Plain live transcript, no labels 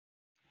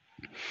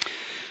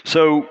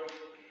So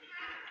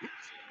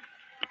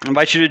I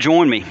invite you to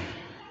join me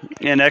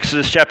in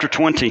Exodus chapter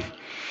 20.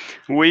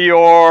 We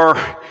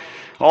are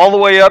all the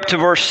way up to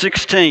verse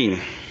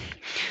 16.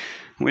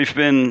 We've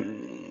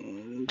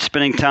been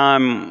spending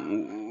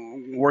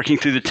time working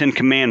through the Ten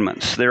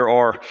Commandments. There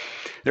are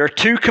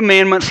 2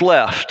 commandments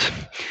left.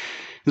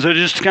 So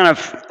just to kind of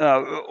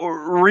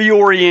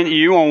reorient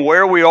you on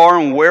where we are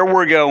and where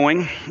we're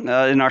going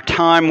in our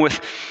time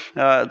with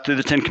through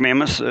the Ten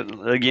Commandments.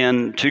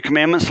 Again, 2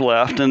 commandments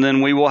left, and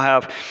then we will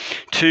have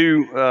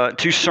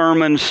two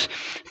sermons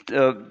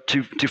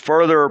to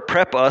further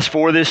prep us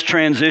for this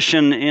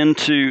transition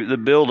into the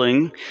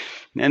building.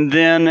 And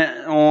then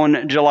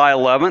on July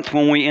 11th,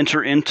 when we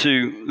enter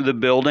into the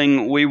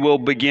building, we will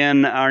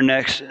begin our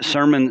next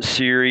sermon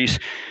series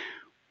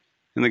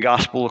in the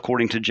Gospel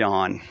according to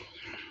John.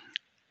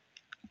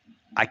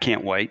 I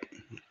can't wait,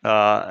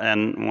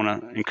 and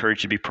want to encourage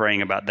you to be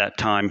praying about that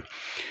time.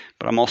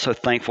 But I'm also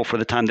thankful for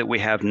the time that we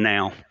have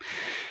now.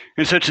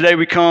 And so today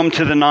we come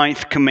to the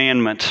 9th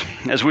commandment.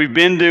 As we've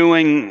been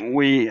doing,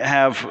 we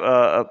have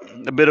a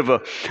bit of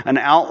an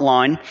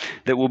outline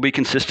that will be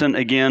consistent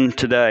again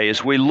today.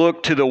 As we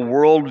look to the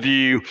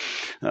worldview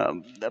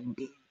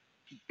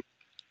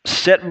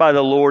set by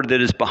the Lord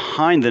that is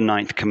behind the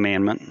 9th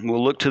commandment,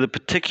 we'll look to the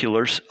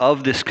particulars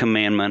of this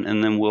commandment,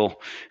 and then we'll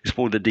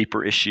explore the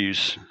deeper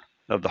issues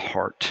of the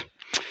heart.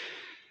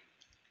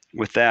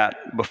 With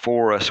that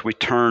before us, we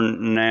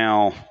turn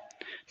now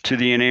to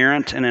the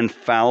inerrant and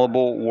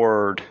infallible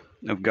Word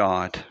of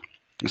God.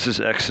 This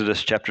is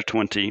Exodus chapter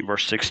 20,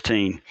 verse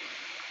 16.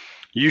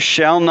 You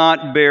shall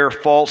not bear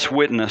false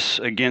witness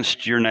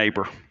against your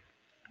neighbor.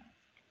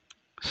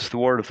 This is the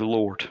word of the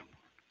Lord.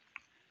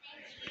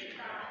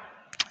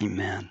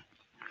 Amen.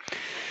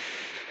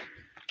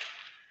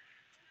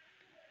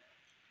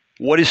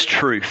 What is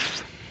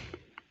truth?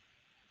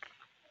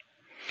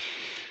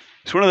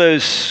 It's one of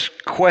those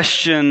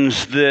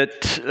questions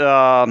that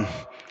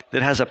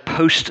has a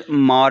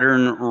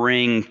postmodern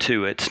ring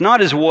to it. It's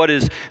not as what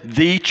is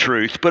the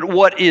truth, but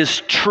what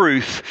is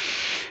truth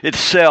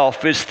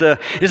itself. It's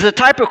the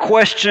type of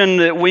question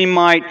that we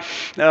might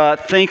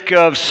think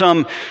of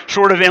some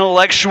sort of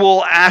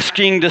intellectual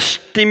asking to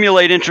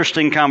stimulate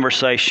interesting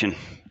conversation.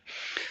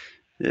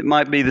 It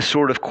might be the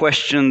sort of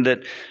question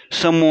that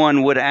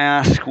someone would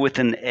ask with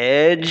an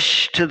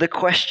edge to the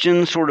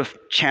question, sort of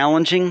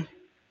challenging.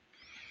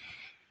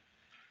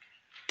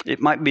 It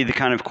might be the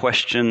kind of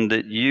question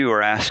that you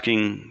are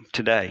asking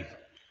today.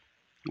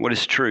 What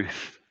is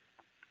truth?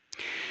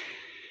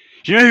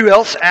 Do you know who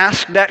else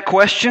asked that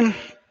question?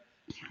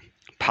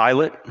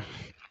 Pilate.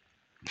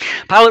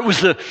 Pilate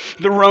was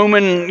the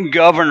Roman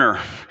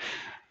governor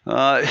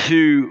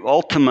who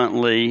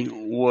ultimately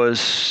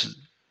was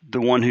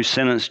the one who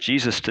sentenced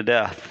Jesus to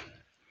death.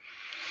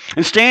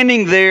 And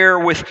standing there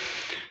with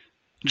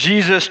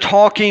Jesus,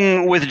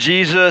 talking with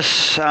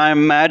Jesus, I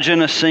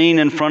imagine a scene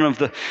in front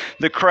of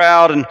the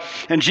crowd,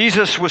 and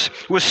Jesus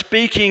was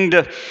speaking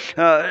to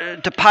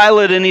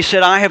Pilate, and he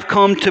said, I have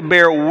come to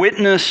bear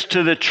witness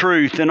to the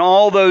truth, and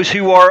all those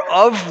who are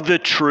of the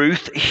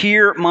truth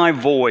hear my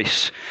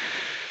voice.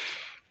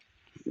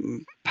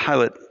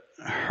 Pilate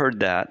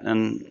heard that,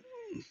 and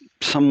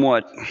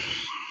somewhat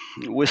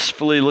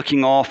wistfully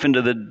looking off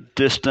into the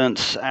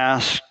distance,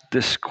 asked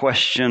this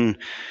question,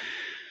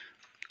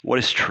 what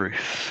is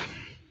truth?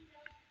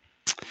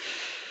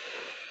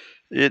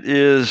 It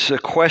is a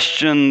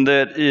question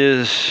that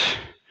is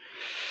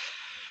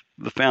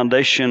the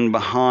foundation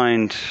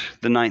behind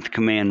the 9th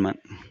commandment.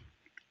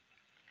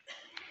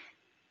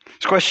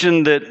 It's a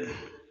question that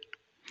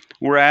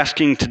we're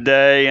asking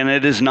today, and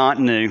it is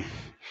not new.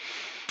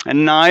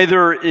 And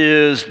neither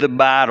is the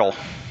battle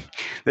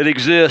that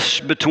exists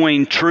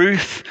between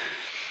truth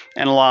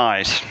and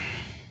lies.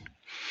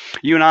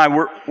 You and I,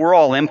 we're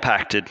all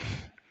impacted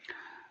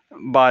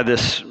by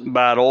this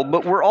battle,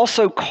 but we're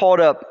also caught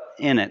up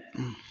in it.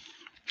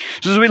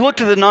 So as we look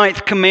to the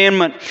 9th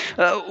commandment,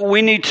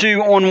 we need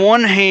to, on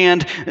one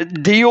hand,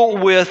 deal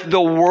with the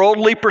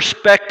worldly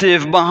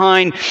perspective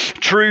behind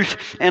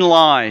truth and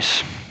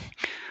lies.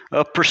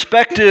 A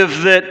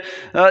perspective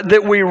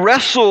that we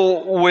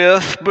wrestle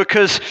with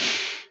because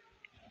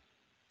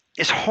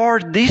it's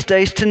hard these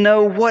days to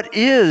know what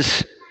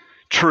is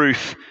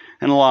truth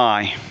and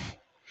lie.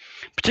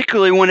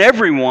 Particularly when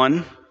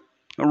everyone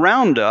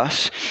around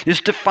us is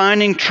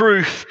defining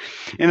truth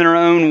in their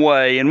own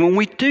way. And when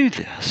we do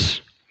this,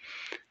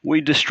 we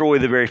destroy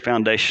the very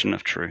foundation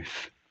of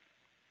truth.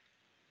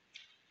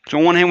 So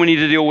on one hand, we need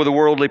to deal with a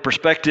worldly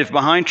perspective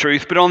behind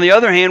truth, but on the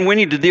other hand, we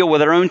need to deal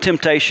with our own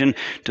temptation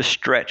to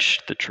stretch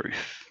the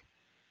truth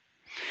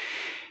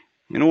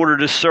in order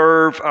to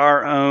serve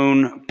our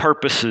own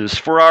purposes,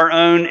 for our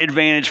own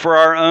advantage, for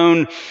our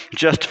own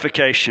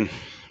justification.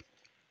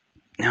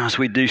 Now, as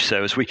we do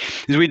so, as we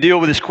deal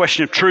with this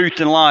question of truth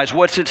and lies,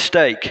 what's at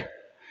stake?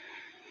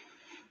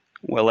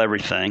 Well,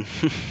 everything.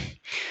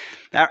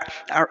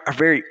 Our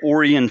very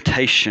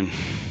orientation,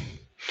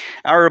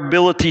 our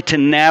ability to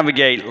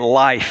navigate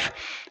life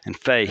and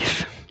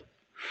faith.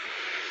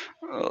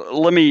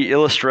 let me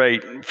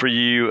illustrate for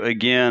you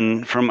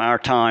again from our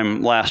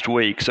time last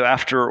week. So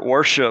after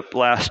worship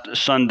last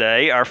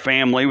Sunday, our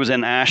family was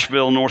in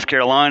Asheville, North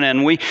Carolina,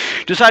 and we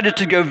decided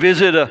to go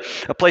visit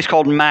a place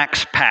called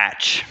Mac's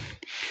Patch.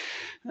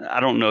 I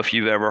don't know if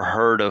you've ever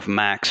heard of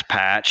Mac's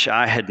Patch.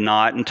 I had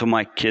not until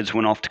my kids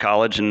went off to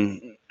college, and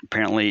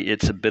apparently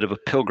it's a bit of a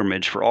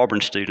pilgrimage for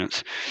Auburn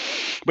students.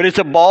 But it's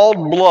a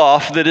bald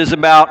bluff that is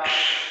about,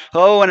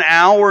 an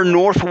hour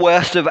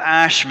northwest of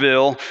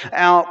Asheville,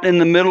 out in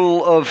the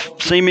middle of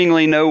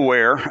seemingly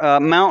nowhere,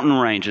 mountain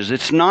ranges.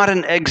 It's not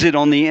an exit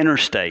on the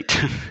interstate.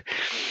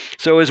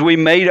 So as we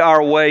made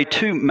our way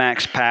to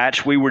Mac's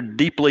Patch, we were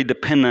deeply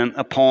dependent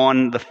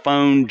upon the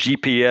phone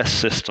GPS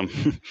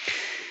system.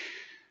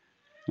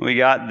 We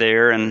got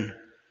there, and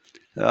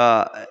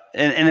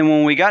then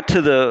when we got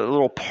to the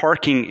little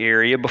parking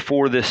area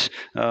before this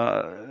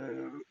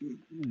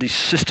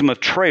system of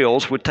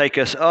trails would take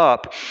us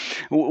up,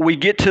 we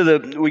get to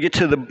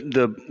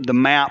the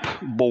map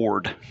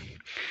board.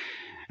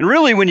 And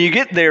really, when you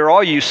get there,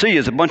 all you see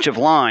is a bunch of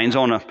lines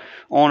on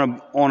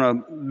a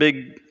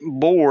big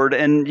board,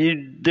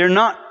 and they're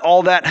not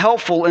all that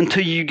helpful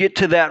until you get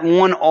to that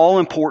one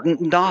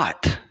all-important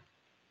dot.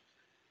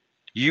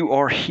 You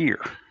are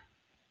here.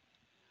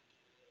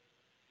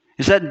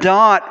 It's that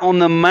dot on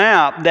the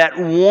map, that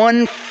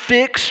one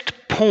fixed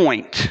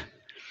point.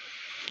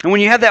 And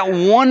when you have that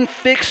one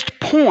fixed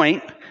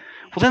point,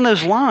 well, then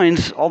those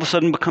lines all of a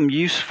sudden become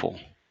useful,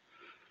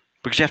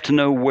 because you have to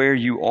know where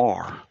you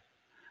are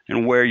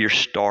and where you're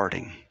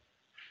starting.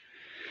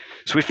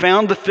 So we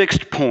found the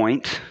fixed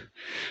point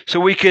so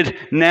we could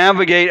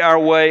navigate our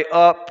way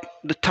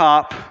up the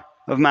top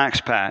of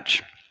Mac's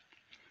Patch.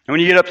 And when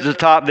you get up to the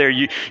top there,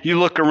 you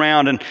look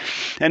around,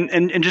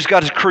 and just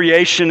God's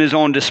creation is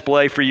on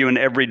display for you in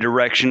every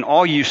direction.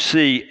 All you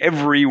see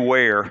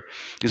everywhere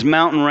is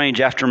mountain range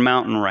after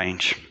mountain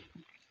range.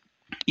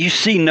 You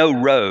see no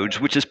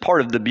roads, which is part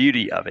of the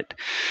beauty of it.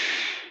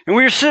 And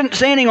we were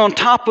standing on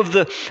top of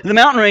the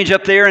mountain range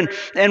up there, and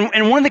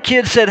one of the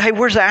kids said, "Hey,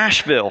 where's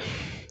Asheville?"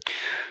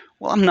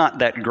 Well, I'm not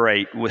that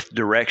great with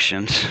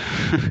directions.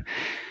 And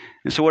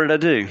so what did I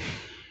do?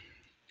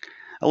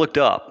 I looked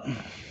up.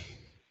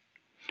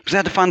 Because I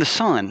had to find the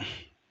sun.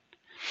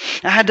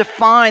 I had to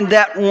find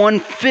that one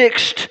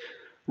fixed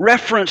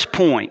reference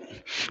point.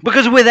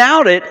 Because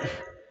without it,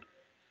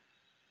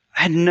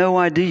 I had no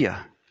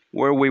idea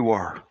where we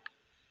were.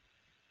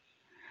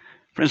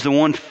 Friends, the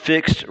one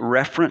fixed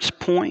reference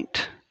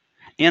point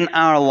in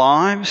our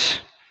lives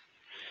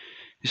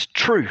is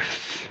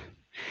truth.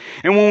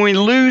 And when we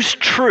lose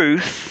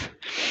truth,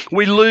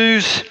 we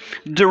lose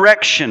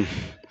direction.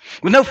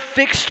 With no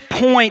fixed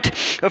point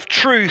of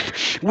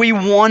truth, we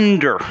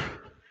wander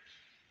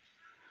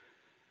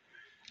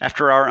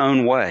after our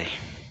own way.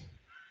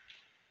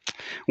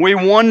 We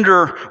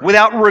wander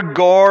without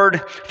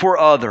regard for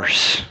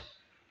others.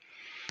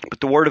 But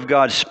the Word of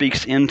God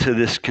speaks into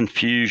this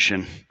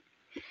confusion.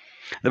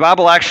 The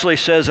Bible actually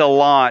says a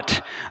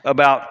lot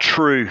about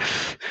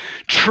truth.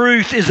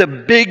 Truth is a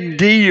big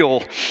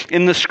deal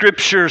in the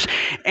Scriptures,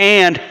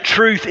 and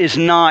truth is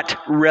not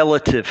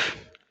relative.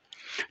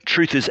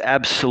 Truth is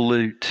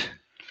absolute.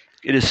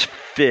 It is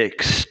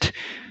fixed.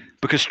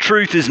 Because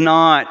truth is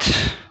not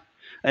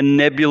a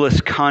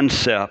nebulous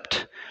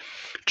concept.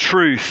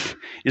 Truth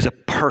is a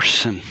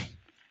person.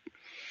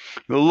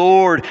 The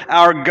Lord,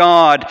 our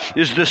God,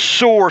 is the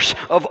source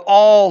of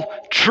all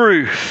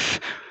truth.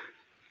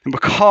 And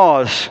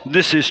because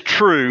this is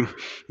true,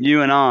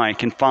 you and I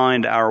can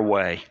find our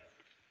way.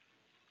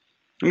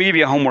 Let me give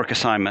you a homework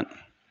assignment.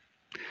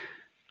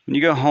 When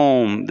you go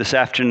home this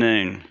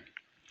afternoon,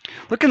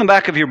 look in the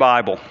back of your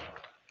Bible.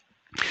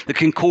 The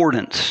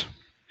concordance.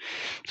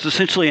 It's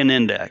essentially an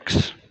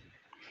index.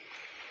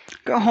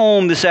 Go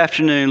home this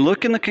afternoon,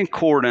 look in the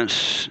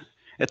concordance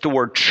at the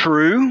word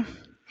true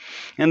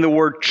and the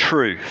word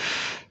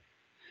truth.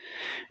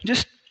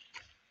 Just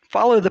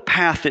follow the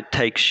path it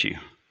takes you.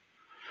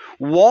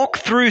 Walk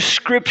through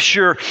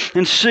Scripture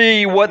and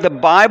see what the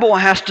Bible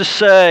has to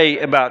say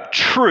about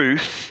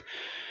truth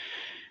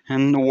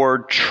and the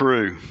word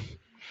true.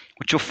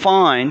 What you'll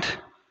find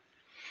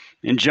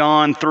in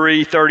John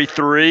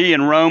 3:33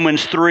 and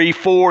Romans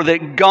 3:4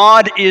 that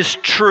God is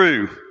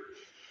true.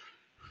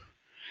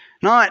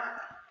 Not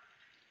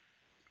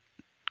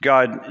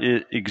God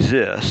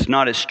exists,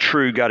 not it's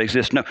true God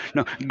exists. No,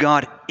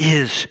 God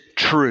is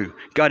true.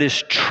 God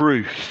is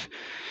truth.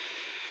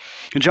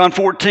 In John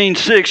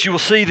 14:6, you will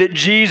see that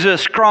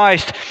Jesus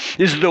Christ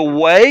is the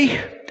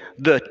way,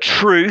 the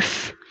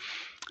truth,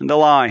 and the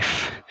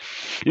life.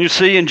 And you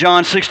see in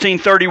John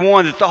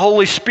 16:31 that the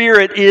Holy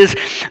Spirit is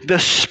the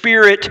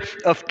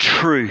Spirit of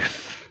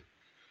truth.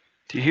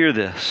 Do you hear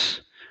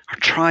this? Our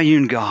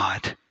triune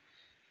God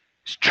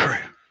is true.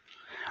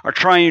 Our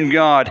triune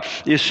God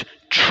is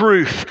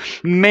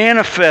truth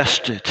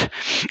manifested.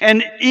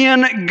 And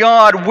in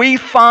God we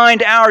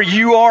find our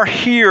 "you are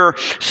here"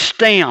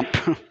 stamp.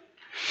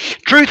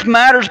 Truth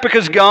matters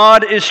because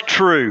God is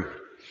true.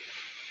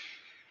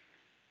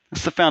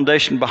 That's the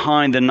foundation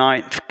behind the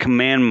ninth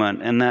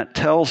commandment, and that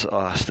tells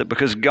us that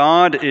because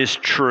God is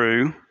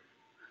true,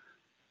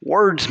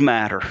 words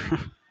matter.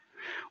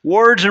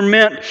 Words are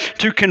meant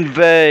to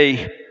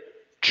convey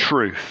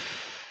truth.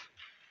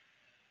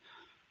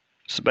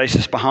 It's the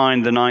basis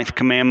behind the ninth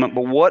commandment,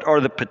 but what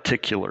are the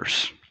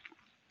particulars?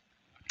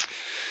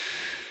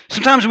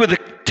 Sometimes with the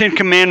Ten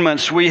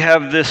Commandments, we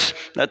have this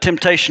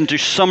temptation to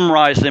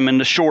summarize them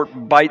into short,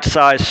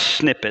 bite-sized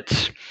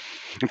snippets.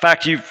 In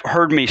fact, you've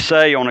heard me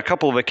say on a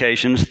couple of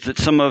occasions that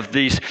some of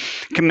these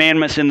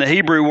commandments in the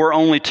Hebrew were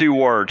only 2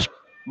 words.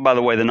 By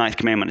the way, the ninth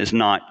commandment is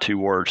not 2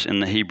 words in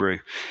the Hebrew.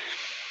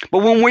 But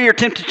when we are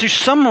tempted to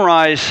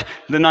summarize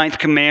the ninth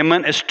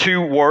commandment as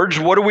 2 words,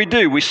 what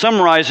do? We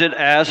summarize it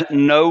as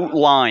no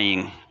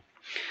lying.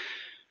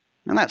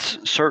 And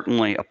that's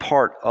certainly a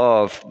part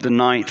of the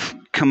ninth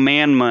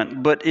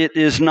commandment, but it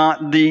is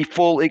not the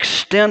full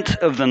extent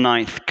of the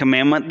ninth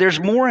commandment. There's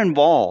more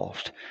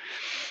involved.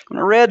 When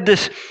I read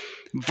this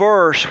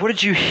verse, what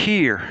did you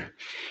hear?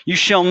 You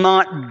shall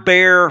not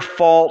bear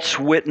false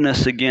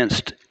witness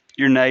against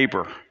your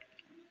neighbor.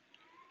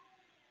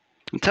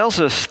 It tells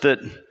us that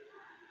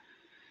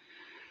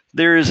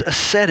there is a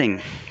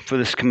setting for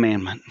this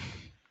commandment.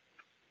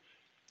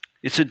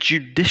 It's a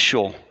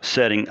judicial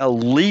setting, a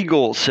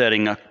legal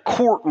setting, a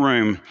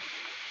courtroom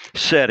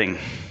setting.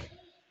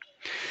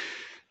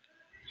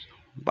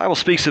 The Bible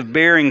speaks of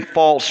bearing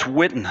false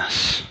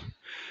witness.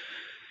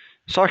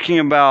 It's talking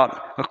about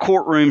a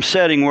courtroom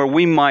setting where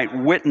we might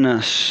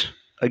witness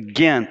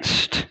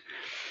against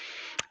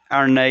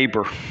our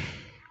neighbor.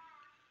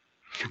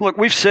 Look,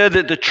 we've said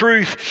that the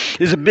truth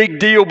is a big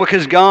deal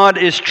because God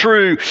is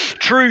true.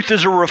 Truth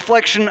is a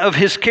reflection of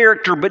His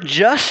character, but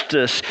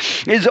justice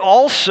is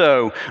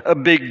also a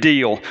big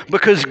deal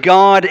because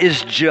God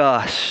is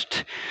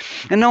just.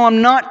 And no,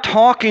 I'm not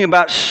talking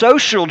about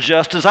social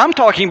justice. I'm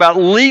talking about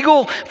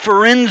legal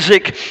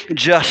forensic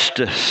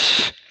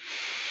justice.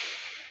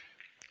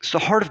 It's the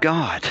heart of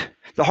God,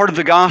 the heart of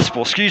the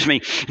gospel,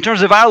 in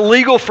terms of our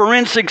legal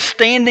forensic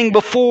standing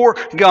before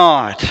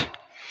God.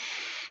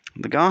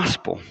 The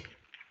gospel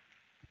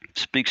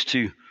speaks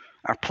to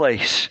our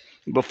place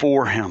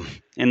before Him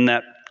in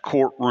that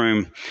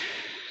courtroom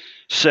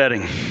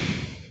setting.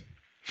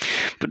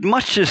 But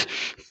much as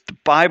the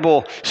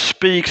Bible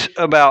speaks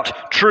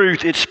about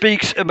truth, it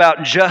speaks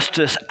about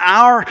justice,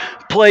 our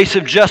place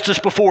of justice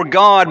before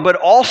God, but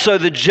also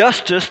the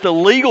justice, the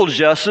legal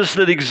justice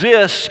that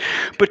exists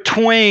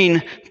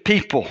between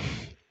people.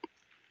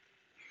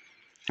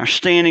 Our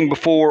standing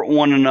before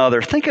one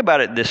another. Think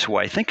about it this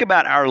way. Think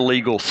about our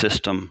legal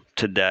system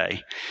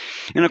today.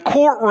 In a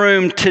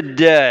courtroom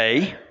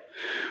today,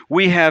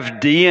 we have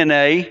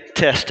DNA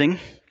testing.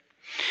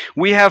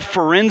 We have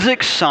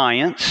forensic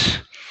science.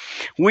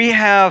 We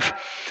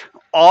have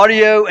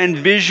audio and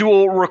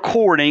visual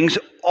recordings,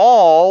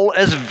 all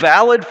as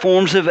valid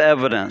forms of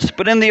evidence.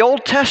 But in the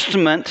Old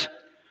Testament,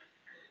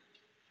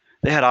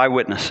 they had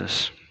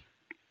eyewitnesses.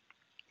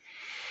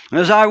 And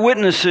those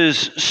eyewitnesses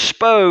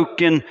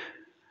spoke in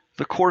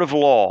the court of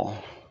law,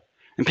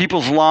 and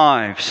people's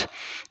lives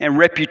and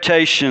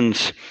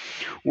reputations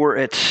were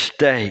at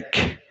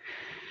stake.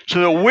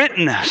 So the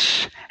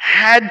witness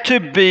had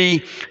to be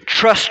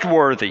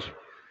trustworthy.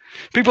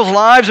 People's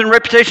lives and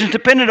reputations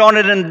depended on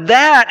it, and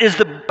that is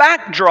the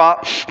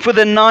backdrop for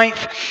the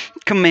ninth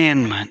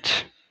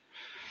commandment.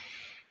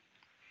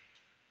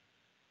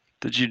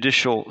 The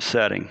judicial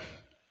setting.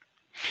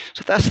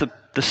 So that's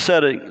the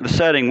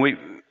setting.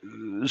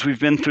 As we've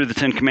been through the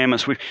Ten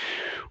Commandments,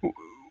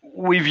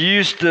 we've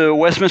used the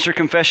Westminster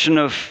Confession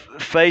of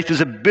Faith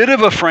as a bit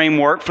of a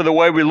framework for the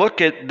way we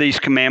look at these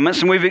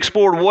commandments, and we've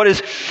explored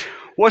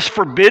what's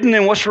forbidden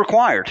and what's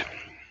required.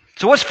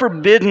 So what's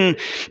forbidden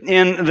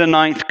in the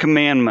ninth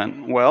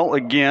commandment? Well,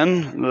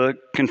 again, the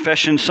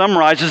confession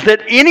summarizes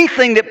that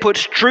anything that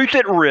puts truth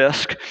at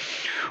risk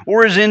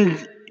or is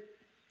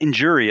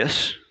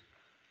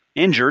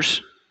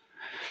injures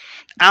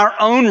our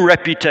own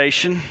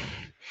reputation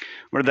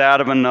or that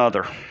of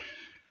another.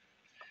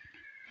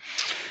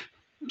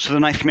 So the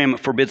ninth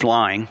commandment forbids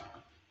lying.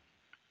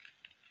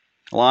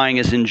 Lying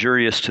is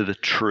injurious to the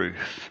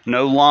truth.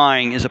 No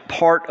lying is a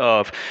part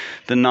of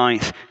the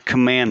ninth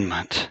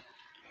commandment.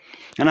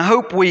 And I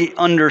hope we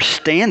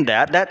understand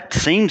that. That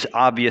seems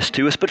obvious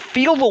to us, but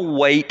feel the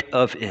weight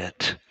of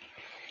it.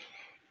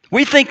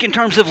 We think in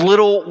terms of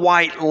little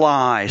white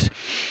lies.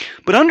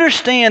 But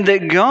understand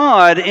that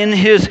God, in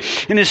His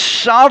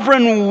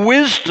sovereign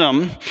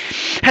wisdom,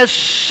 has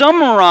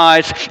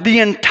summarized the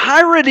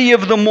entirety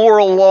of the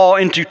moral law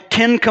into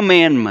 10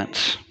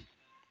 commandments.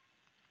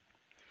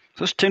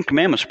 Those 10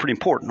 commandments are pretty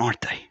important,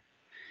 aren't they?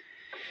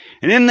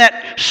 And in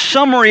that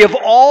summary of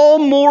all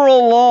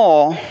moral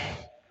law,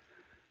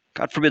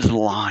 God forbids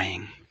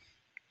lying.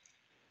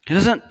 He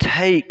doesn't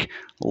take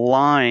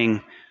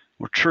lying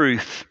or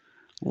truth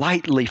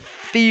lightly.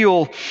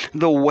 Feel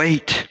the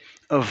weight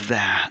of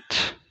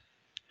that.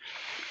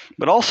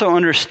 But also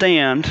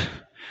understand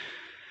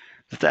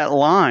that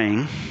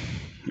lying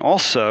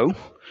also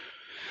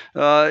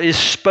is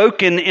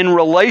spoken in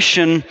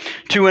relation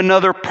to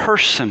another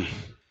person.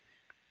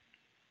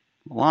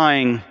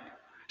 Lying,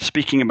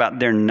 speaking about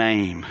their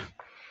name,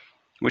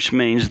 which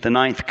means the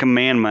ninth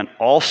commandment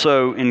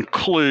also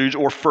includes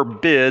or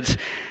forbids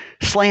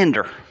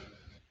slander.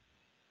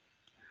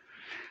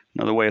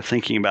 Another way of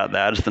thinking about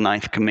that is the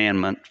ninth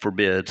commandment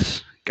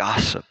forbids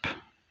gossip.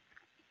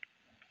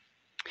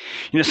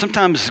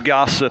 Sometimes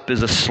gossip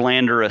is a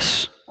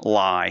slanderous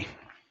lie.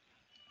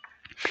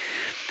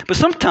 But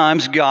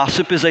sometimes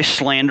gossip is a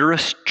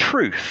slanderous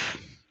truth.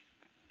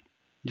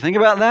 You think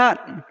about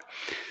that?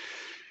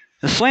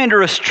 The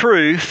slanderous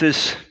truth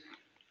is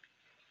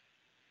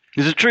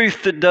a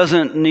truth that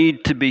doesn't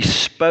need to be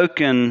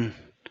spoken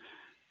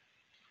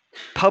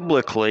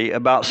publicly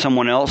about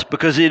someone else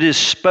because it is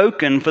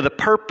spoken for the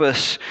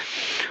purpose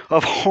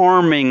of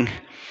harming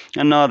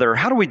another.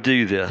 How do we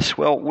do this?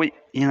 Well, we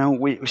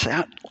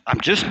say,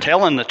 I'm just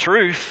telling the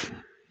truth.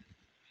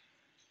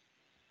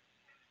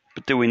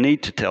 But do we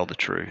need to tell the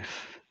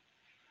truth?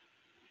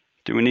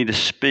 Do we need to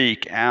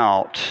speak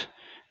out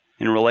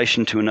in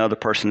relation to another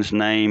person's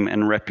name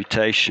and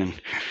reputation?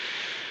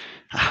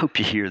 I hope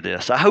you hear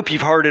this. I hope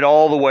you've heard it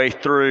all the way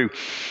through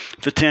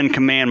the Ten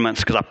Commandments,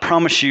 because I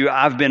promise you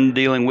I've been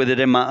dealing with it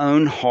in my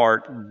own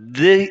heart.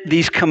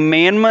 These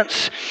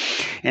commandments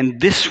and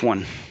this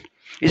one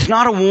is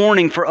not a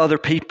warning for other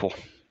people.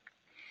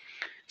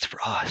 It's for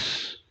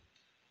us.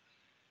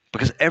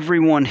 Because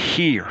everyone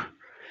here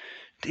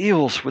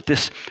deals with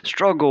this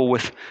struggle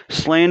with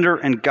slander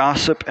and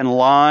gossip and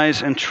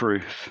lies and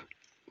truth.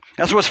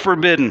 That's what's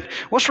forbidden.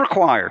 What's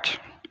required?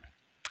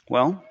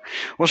 Well,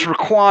 what's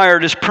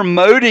required is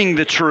promoting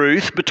the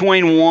truth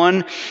between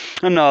one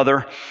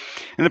another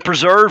and the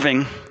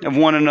preserving of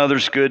one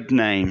another's good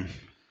name.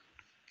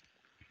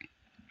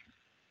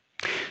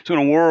 So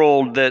in a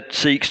world that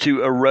seeks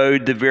to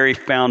erode the very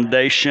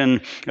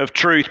foundation of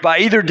truth by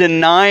either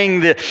denying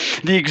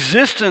the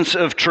existence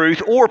of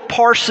truth or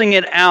parsing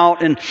it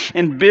out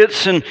in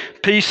bits and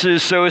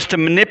pieces so as to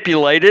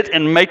manipulate it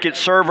and make it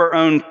serve our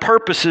own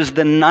purposes,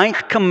 the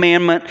ninth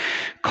commandment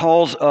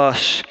calls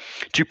us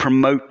to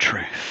promote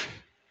truth.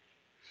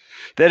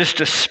 That is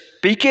to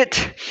speak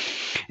it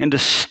and to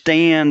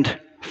stand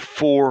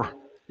for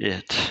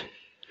it.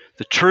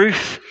 The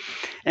truth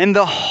and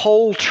the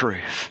whole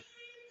truth.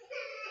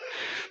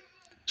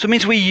 So it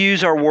means we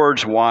use our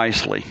words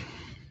wisely.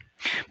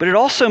 But it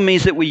also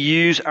means that we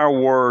use our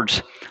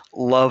words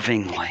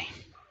lovingly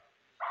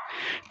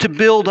to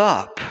build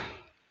up.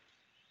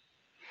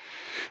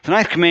 The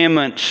ninth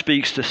commandment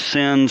speaks to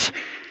sins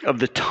of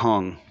the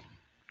tongue,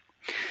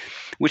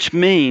 which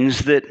means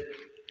that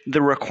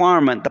the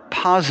requirement, the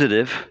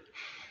positive,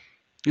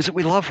 is that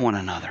we love one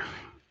another.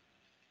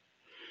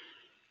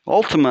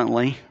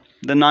 Ultimately,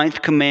 the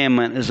ninth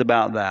commandment is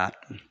about that.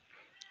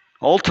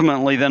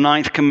 Ultimately, the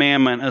ninth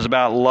commandment is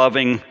about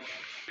loving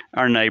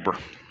our neighbor.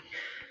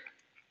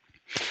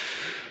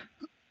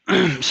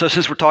 So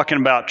since we're talking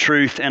about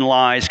truth and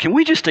lies, can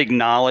we just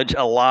acknowledge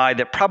a lie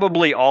that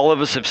probably all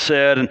of us have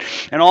said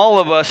and all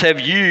of us have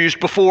used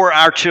before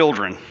our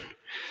children?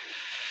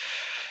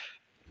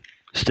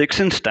 Sticks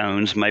and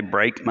stones may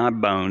break my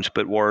bones,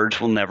 but words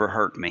will never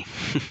hurt me.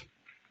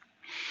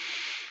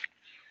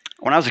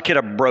 When I was a kid,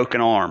 I broke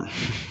an arm.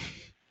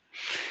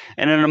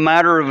 And in a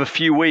matter of a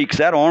few weeks,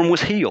 that arm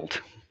was healed.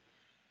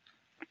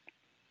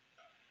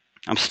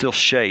 I'm still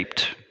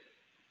shaped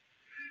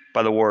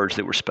by the words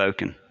that were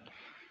spoken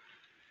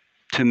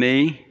to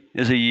me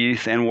as a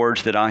youth and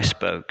words that I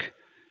spoke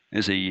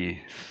as a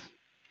youth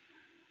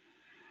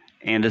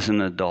and as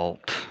an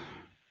adult.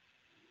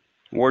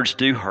 Words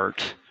do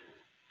hurt.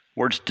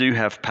 Words do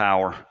have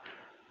power.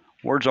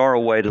 Words are a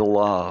way to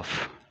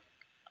love.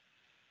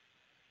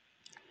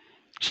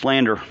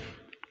 Slander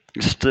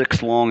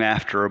sticks long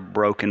after a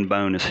broken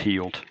bone is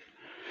healed.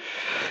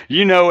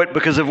 You know it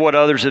because of what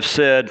others have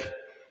said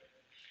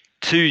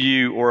to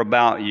you or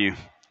about you.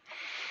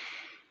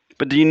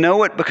 But do you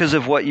know it because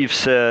of what you've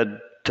said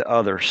to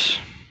others?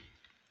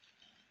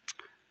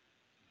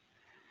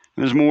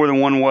 There's more than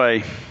one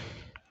way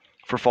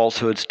for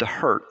falsehoods to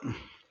hurt.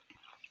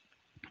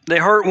 They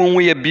hurt when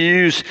we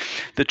abuse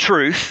the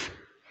truth,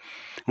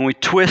 when we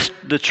twist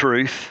the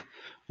truth,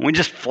 when we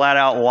just flat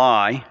out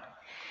lie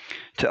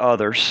to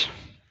others.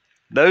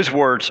 Those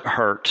words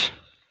hurt.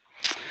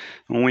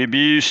 When we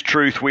abuse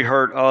truth, we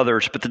hurt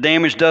others. But the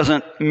damage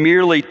doesn't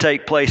merely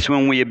take place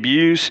when we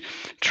abuse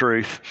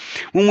truth.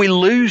 When we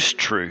lose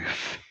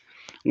truth,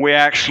 we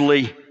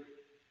actually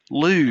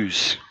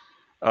lose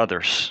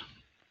others.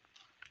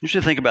 You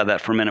should think about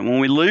that for a minute. When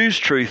we lose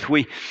truth,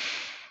 we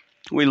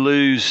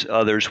lose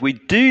others. We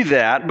do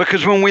that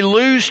because when we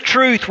lose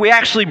truth, we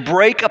actually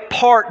break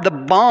apart the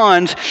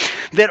bonds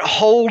that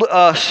hold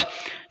us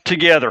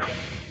together.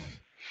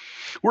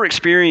 We're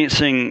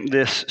experiencing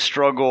this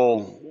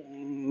struggle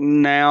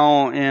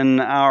now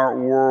in our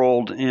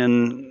world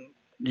in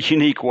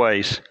unique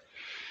ways.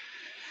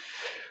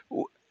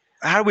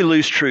 How do we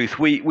lose truth?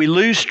 We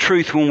lose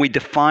truth when we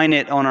define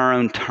it on our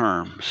own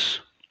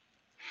terms.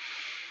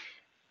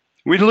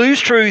 We lose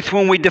truth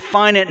when we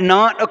define it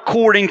not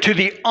according to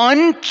the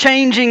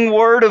unchanging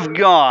Word of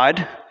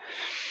God,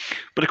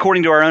 but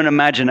according to our own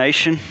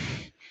imagination,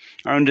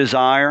 our own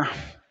desire,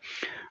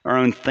 our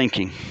own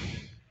thinking.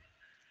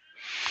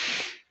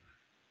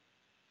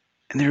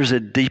 And there's a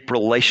deep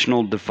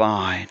relational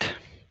divide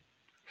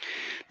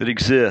that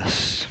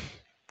exists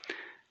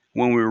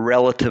when we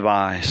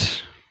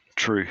relativize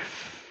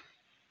truth.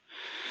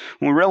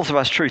 When we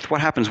relativize truth, what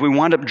happens? We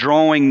wind up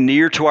drawing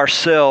near to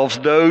ourselves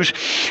those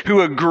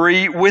who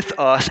agree with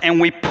us,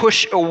 and we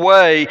push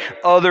away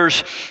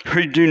others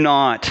who do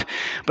not.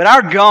 But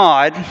our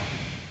God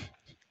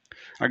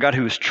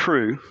who is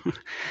true,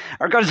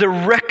 our God is a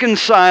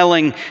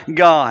reconciling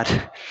God.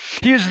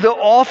 He is the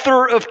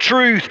author of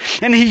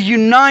truth, and He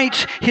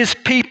unites His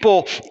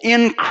people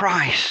in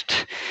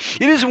Christ.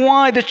 It is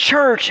why the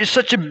church is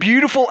such a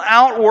beautiful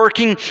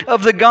outworking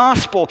of the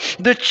gospel.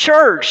 The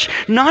church,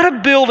 not a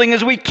building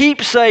as we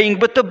keep saying,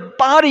 but the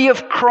body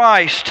of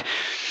Christ.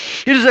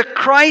 It is a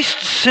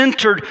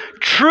Christ-centered,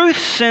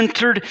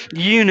 truth-centered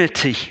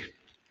unity.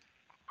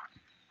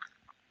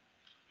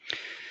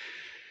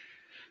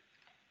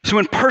 So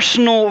when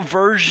personal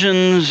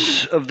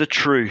versions of the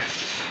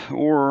truth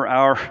or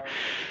our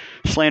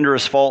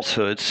slanderous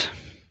falsehoods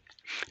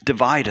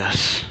divide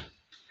us,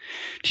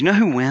 do you know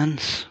who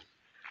wins?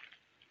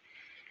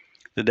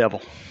 The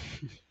devil.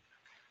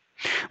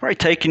 I've already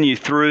taken you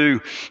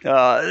through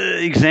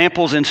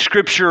examples in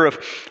Scripture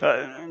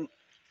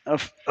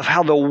of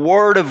how the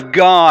Word of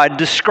God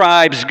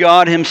describes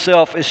God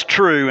Himself as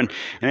true. And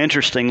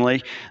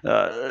interestingly,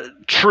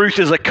 truth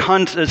is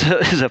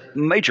a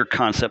major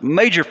concept,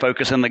 major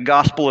focus in the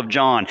Gospel of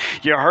John.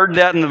 You heard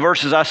that in the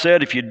verses I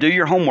said. If you do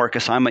your homework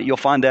assignment, you'll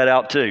find that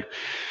out too.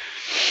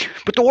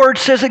 But the Word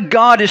says that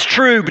God is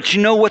true. But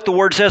you know what the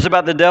Word says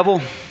about the devil?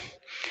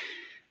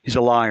 He's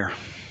a liar.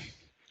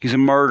 He's a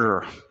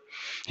murderer.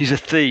 He's a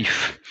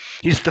thief.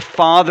 He's the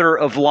father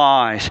of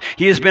lies.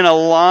 He has been a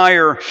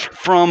liar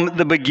from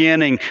the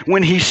beginning.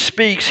 When he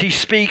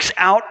speaks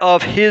out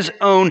of his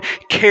own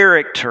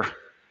character.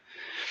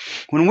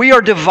 When we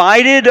are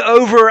divided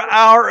over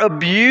our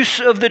abuse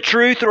of the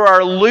truth or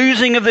our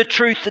losing of the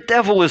truth, the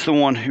devil is the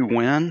one who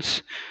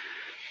wins.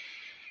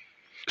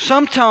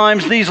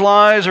 Sometimes these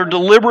lies are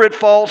deliberate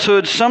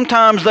falsehoods.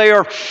 Sometimes they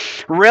are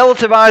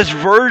relativized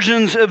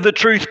versions of the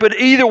truth. But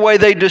either way,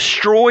 they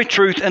destroy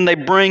truth and they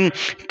bring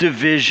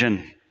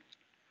division.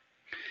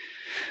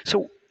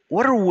 So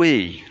what are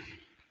we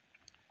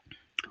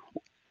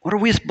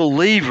as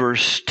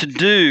believers to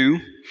do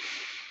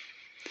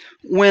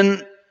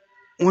when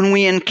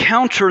we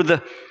encounter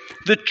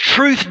the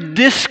truth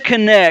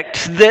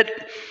disconnect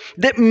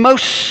that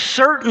most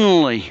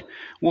certainly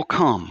will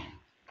come?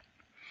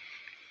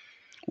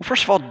 Well,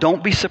 first of all,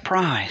 don't be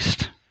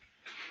surprised.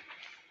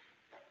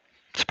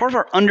 It's part of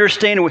our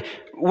understanding.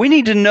 We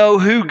need to know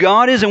who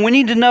God is, and we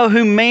need to know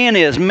who man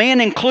is.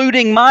 Man,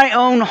 including my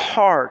own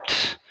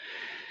heart.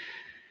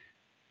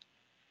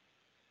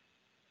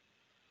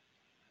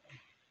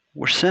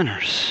 We're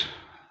sinners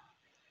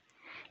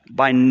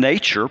by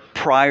nature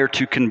prior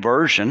to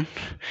conversion.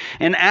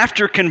 And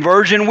after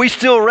conversion, we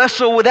still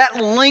wrestle with that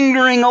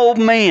lingering old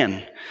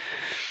man.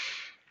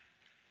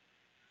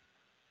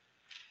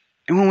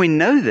 And when we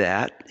know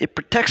that, it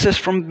protects us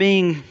from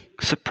being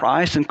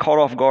surprised and caught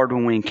off guard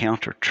when we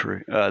encounter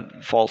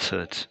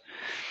falsehoods.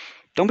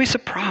 Don't be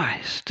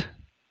surprised.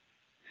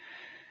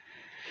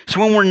 So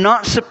when we're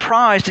not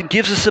surprised, it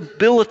gives us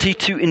ability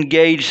to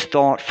engage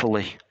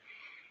thoughtfully.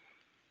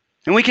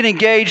 And we can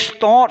engage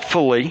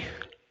thoughtfully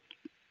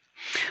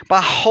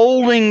by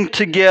holding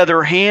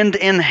together hand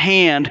in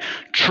hand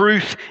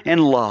truth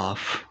and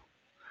love.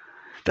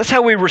 That's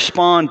how we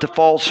respond to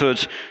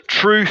falsehoods,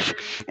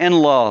 truth and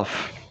love.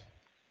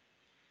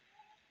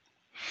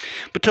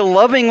 But to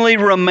lovingly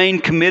remain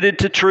committed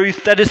to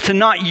truth, that is to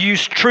not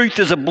use truth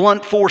as a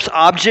blunt force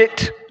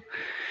object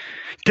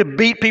to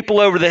beat people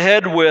over the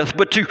head with,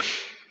 but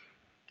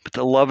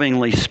to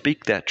lovingly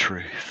speak that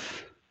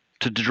truth,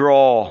 to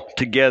draw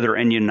together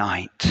and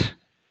unite.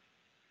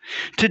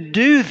 To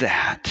do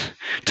that,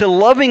 to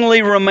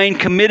lovingly remain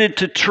committed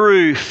to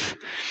truth,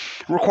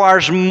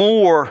 requires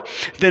more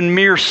than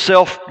mere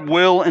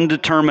self-will and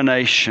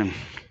determination.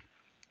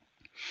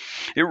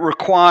 It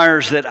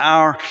requires that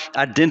our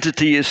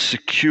identity is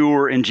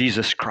secure in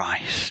Jesus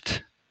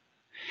Christ.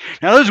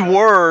 Now, those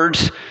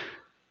words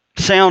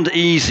sound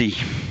easy,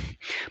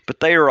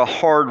 but they are a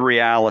hard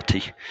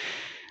reality.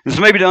 And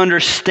so maybe to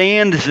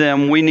understand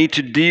them, we need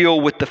to deal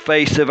with the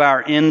face of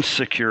our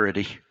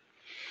insecurity.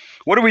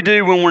 What do we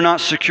do when we're not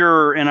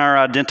secure in our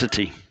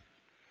identity?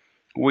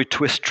 We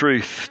twist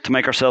truth to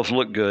make ourselves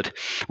look good.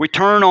 We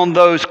turn on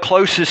those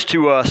closest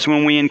to us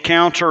when we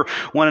encounter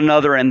one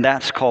another, and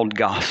that's called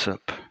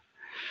gossip.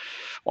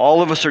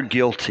 All of us are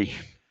guilty.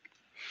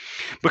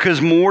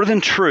 Because more than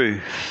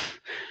truth,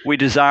 we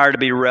desire to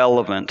be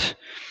relevant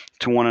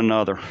to one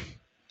another.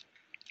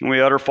 And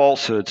we utter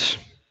falsehoods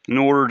in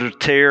order to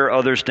tear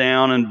others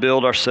down and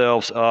build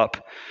ourselves up.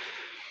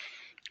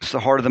 It's the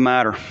heart of the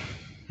matter.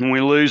 When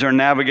we lose our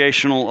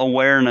navigational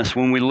awareness,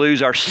 when we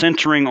lose our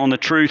centering on the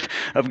truth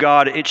of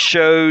God, it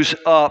shows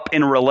up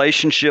in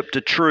relationship to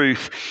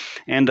truth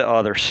and to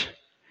others.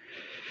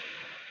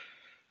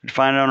 We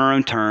define it on our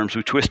own terms.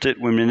 We twist it,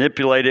 we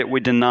manipulate it, we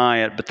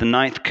deny it. But the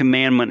ninth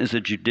commandment is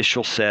a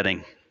judicial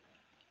setting.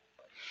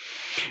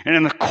 And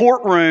in the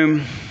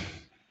courtroom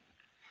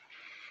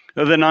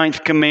of the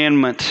ninth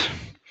commandment,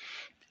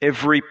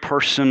 every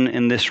person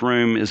in this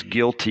room is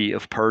guilty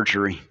of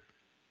perjury.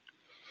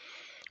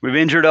 We've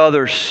injured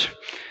others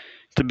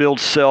to build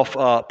self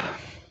up.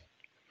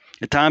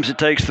 At times it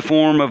takes the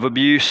form of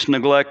abuse,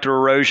 neglect, or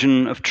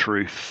erosion of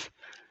truth.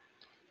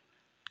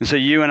 And so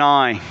you and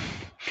I,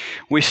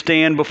 we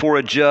stand before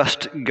a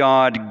just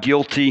God,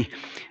 guilty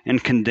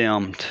and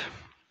condemned.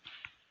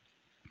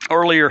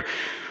 Earlier,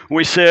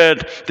 we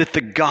said that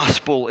the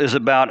gospel is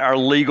about our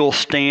legal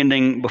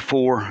standing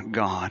before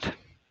God.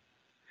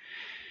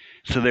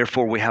 So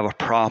therefore, we have a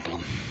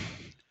problem.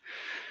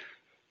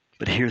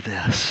 But hear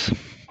this.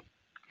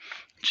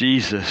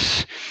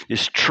 Jesus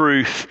is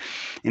truth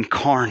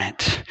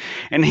incarnate.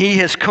 And He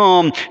has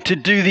come to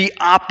do the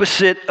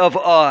opposite of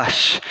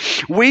us.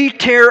 We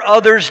tear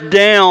others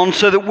down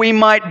so that we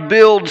might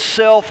build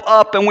self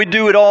up, and we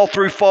do it all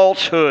through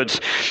falsehoods.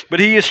 But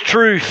He is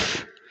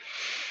truth.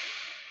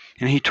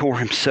 And He tore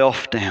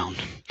Himself down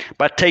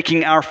by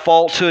taking our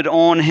falsehood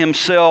on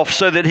Himself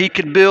so that He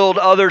could build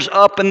others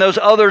up, and those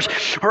others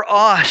are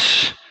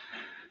us.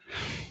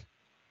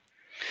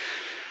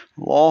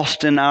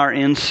 Lost in our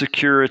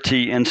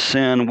insecurity and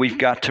sin, we've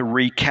got to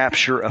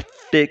recapture a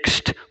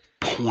fixed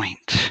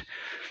point.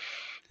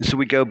 And so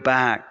we go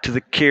back to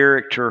the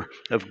character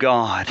of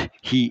God.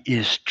 He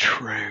is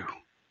true.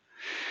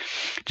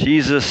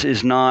 Jesus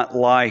is not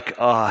like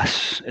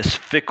us as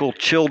fickle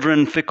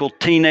children, fickle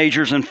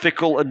teenagers, and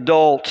fickle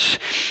adults.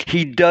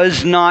 He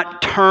does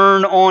not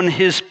turn on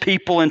His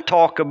people and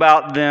talk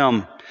about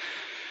them.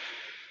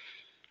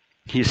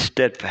 He is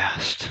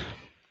steadfast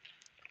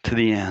to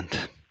the end.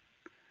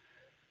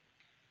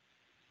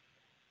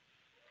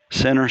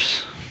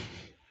 Sinners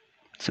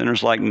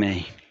like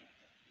me,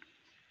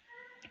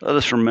 let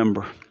us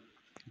remember,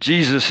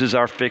 Jesus is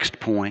our fixed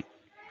point.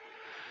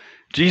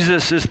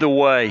 Jesus is the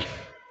way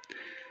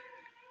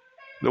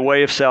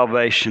of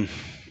salvation.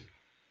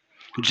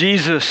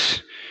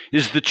 Jesus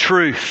is the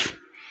truth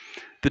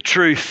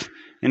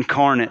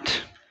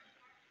incarnate.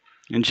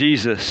 And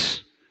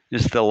Jesus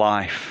is the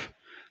life,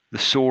 the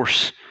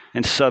source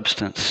and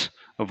substance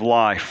of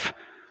life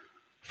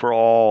for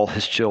all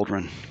His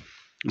children.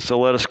 And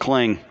so let us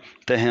cling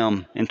to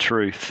Him in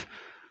truth.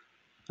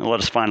 And let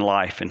us find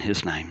life in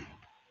His name.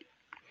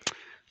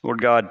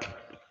 Lord God,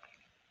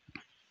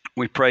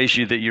 we praise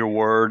You that Your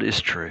word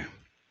is true.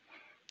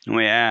 And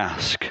we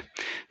ask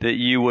that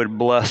You would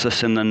bless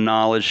us in the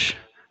knowledge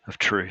of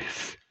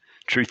truth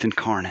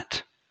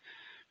incarnate.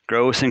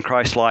 Grow us in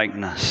Christ's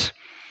likeness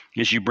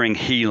as You bring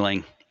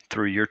healing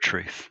through Your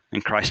truth.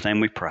 In Christ's name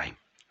we pray.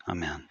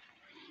 Amen.